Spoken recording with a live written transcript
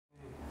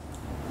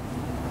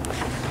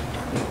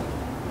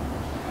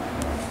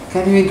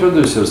Can you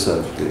introduce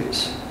yourself,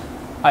 please?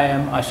 I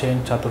am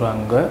Ashen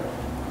Chaturanga.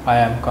 I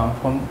am come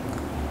from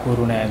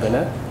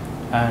Kurunegala.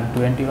 I am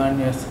 21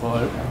 years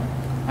old.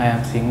 I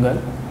am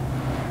single.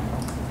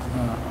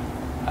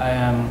 I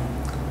am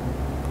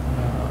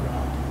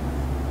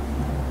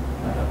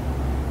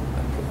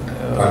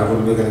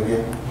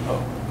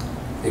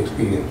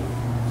experience.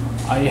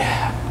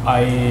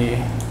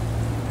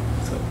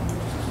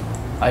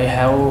 I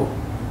have,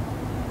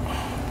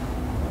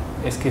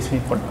 excuse me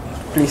for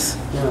please.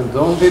 Yeah,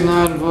 don't be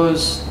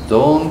nervous.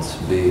 Don't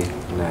be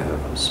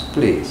nervous,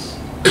 please.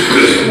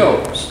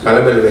 No.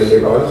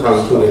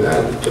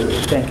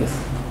 Thank you.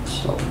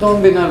 So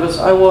don't be nervous.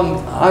 I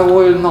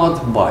will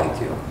not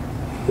bite you.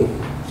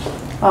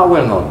 I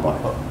will not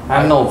bite.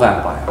 I'm no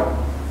vampire.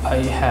 I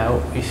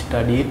have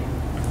studied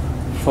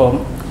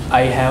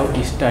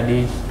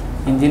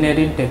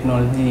engineering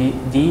technology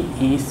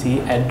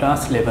GEC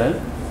advanced level.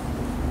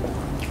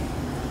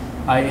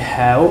 I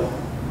have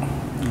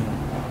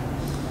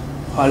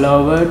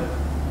followed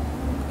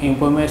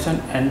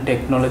information and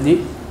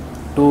technology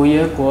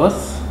 2-year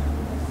course,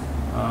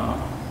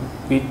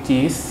 which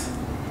is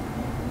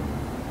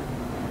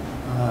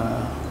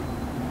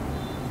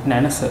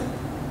NANASA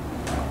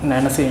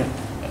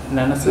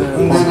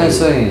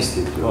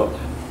Institute. Oh.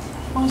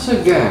 Once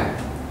again,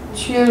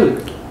 chill.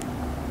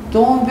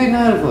 Don't be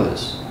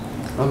nervous.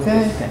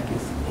 Okay? Thank you.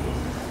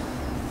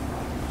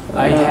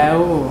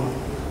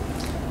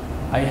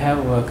 I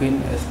have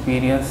working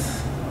experience.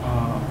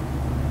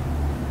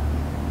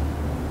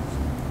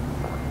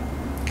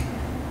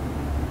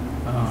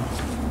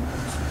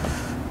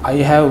 I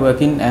have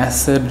working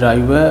as a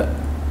driver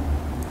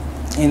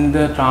in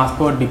the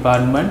transport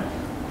department,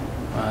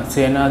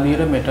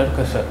 Senadira Metal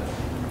Crusher,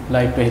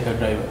 light vehicle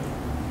driver.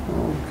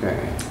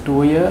 Okay.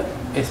 2-year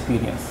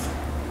experience.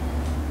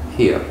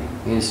 Here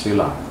in Sri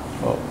Lanka.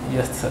 Oh,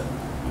 yes, sir.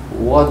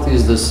 What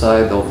is the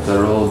side of the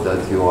road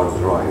that you are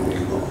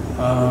driving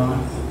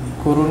on?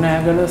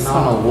 Kurunegala.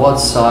 No, what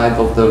side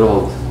of the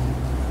road?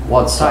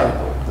 What side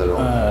of the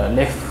road?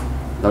 Left.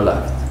 The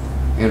left.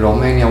 In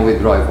Romania we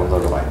drive on the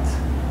right.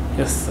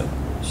 Yes, sir.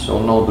 So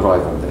no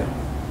driver there.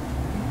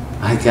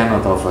 I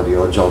cannot offer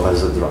you a job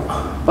as a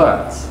driver.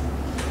 But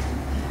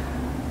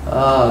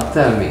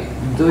tell me,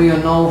 do you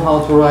know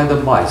how to ride a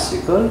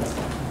bicycle?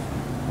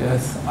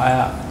 Yes,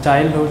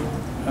 childhood.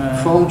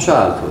 From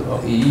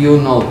childhood, you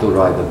know to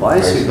ride a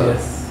bicycle?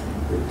 Yes.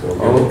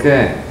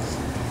 Okay.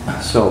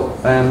 So,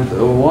 and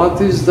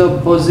what is the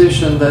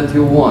position that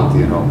you want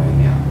in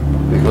Romania?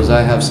 Because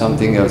I have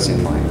something else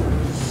in mind.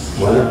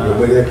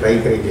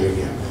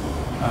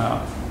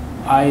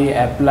 I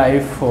apply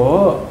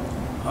for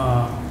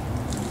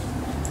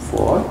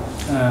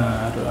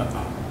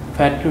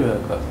factory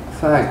worker.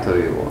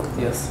 Factory work.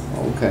 Yes.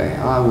 Okay,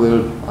 I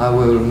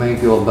will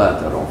make you a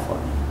better offer.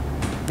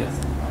 Yes.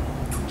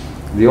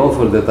 The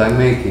offer that I'm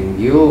making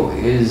you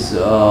is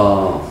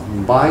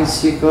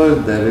bicycle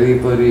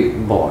delivery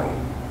boy.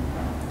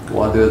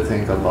 What do you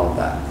think about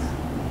that?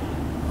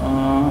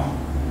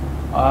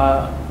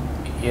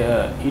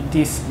 Yeah, it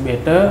is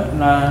better.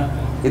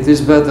 It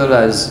is better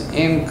as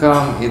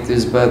income, it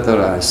is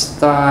better as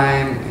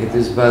time, it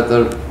is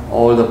better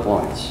all the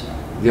points.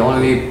 The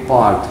only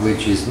part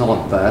which is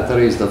not better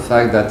is the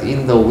fact that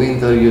in the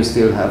winter you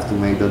still have to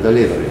make the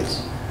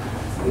deliveries.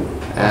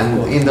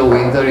 And in the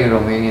winter in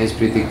Romania is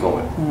pretty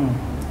cold.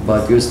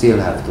 But you still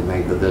have to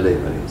make the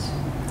deliveries.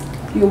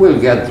 You will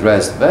get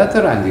dressed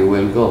better and you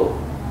will go.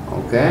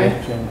 Okay?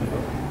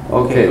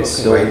 Okay,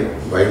 so...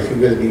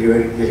 Bicycle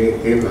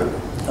delivery.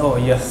 Oh,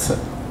 yes, sir.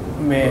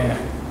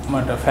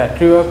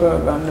 Factory worker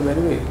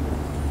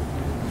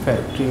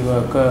factory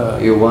worker.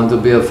 You want to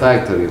be a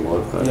factory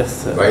worker? Yes,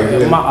 sir.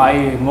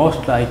 I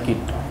most like it.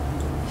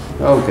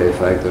 Okay,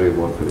 factory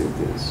worker it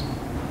is.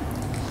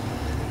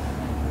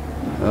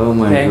 Oh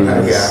my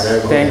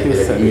goodness. Thank you,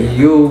 sir.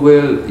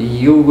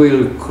 You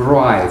will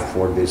cry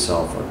for this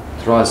offer.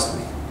 Trust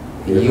me.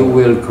 You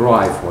will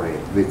cry for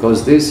it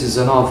because this is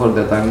an offer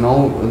that I'm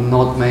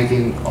not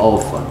making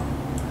often,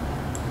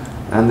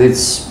 and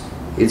it's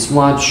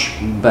much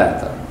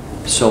better.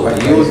 So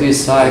you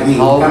decide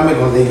how.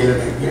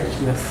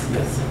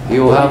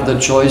 You have the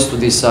choice to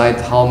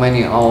decide how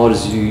many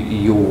hours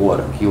you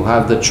work. You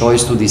have the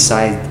choice to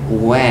decide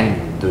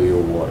when do you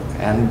work,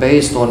 and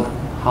based on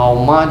how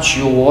much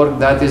you work,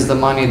 that is the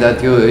money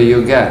that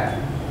you get.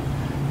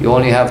 You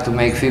only have to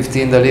make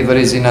 15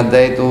 deliveries in a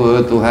day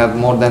to have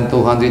more than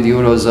 200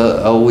 euros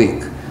a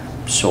week.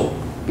 So,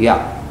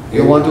 yeah.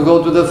 You want to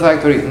go to the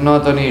factory?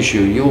 Not an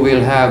issue. You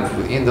will have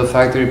in the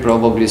factory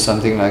probably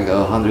something like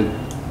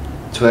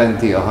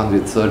 120,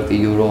 130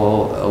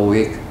 euro a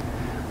week.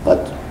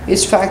 But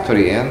it's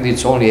factory and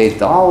it's only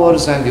 8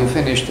 hours and you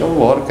finished your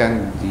work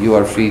and you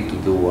are free to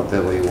do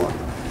whatever you want.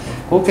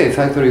 Okay,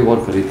 factory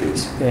worker it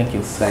is. Thank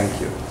you. Thank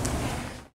you.